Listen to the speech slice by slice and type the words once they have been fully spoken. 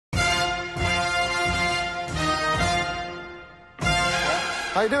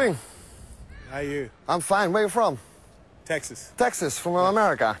How you doing? How are you? I'm fine. Where are you from? Texas. Texas, from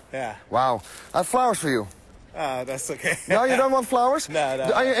America. Yeah. Wow. I have flowers for you. That's okay. No, you don't want flowers? No.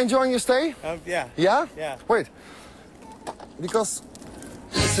 Are you enjoying your stay? Yeah. Yeah? Yeah. Wait. Because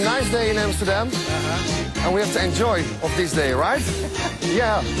it's a nice day in Amsterdam. And we have to enjoy of this day, right?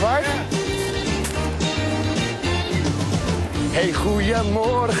 Yeah, right? Hey,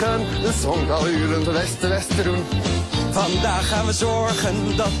 goeiemorgen. De zon al uren de westen doen. Vandaag gaan we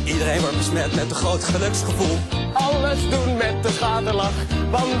zorgen dat iedereen wordt besmet met een groot geluksgevoel. Alles doen met de schaterlach,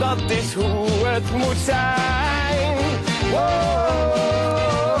 want dat is hoe het moet zijn. Wow.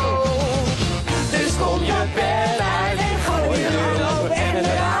 Dus kom je bed uit en gooi je deur open en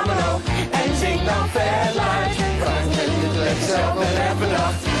de ramen op. En zing dan verluid, want je zelf met even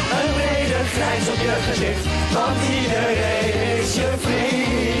nacht. Een brede grijns op je gezicht, want iedereen is je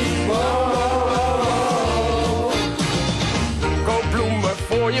vriend. Wow. Koop bloemen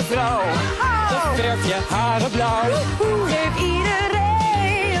voor je vrouw. Of verf je haren blauw. Geef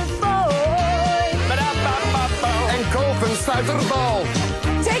iedereen een fooi. En koop een stuiterbal.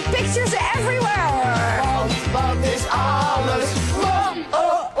 Take pictures everywhere. Want wat is alles?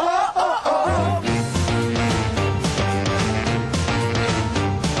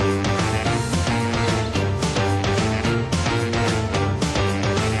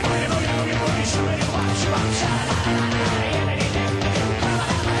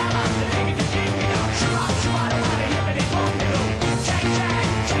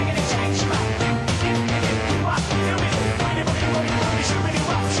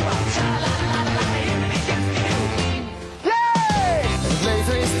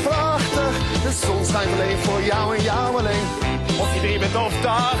 Schijnt alleen voor jou en jou alleen. Of je 3 bent of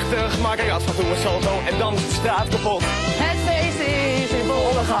 80, maak een jas van toen een salto en dans de straat kapot. Het feest is in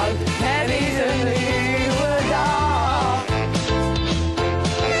volle gang. Het is een nieuwe dag.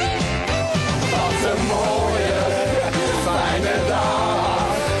 Wat een mooie, fijne dag.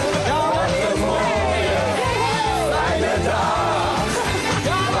 Wat een mooie, fijne dag.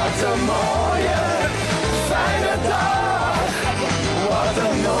 Wat een mooie, fijne dag. Wat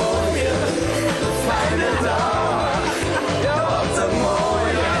een mooie, fijne dag. Ja, wat een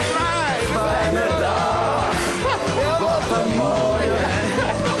mooie, fijne dag. Ja, wat een mooie,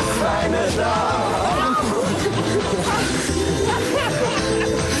 fijne dag.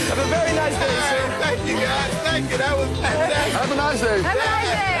 Have a very nice day, sir. Thank you, guys. Thank you. That was fantastic. Have a nice day. Have a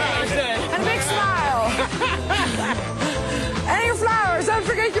nice day. And a big smile. And your flowers. Don't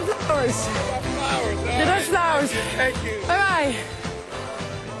forget your flowers. Flowers. Your Dutch flowers. Thank you. Bye bye.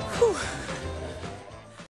 Whew.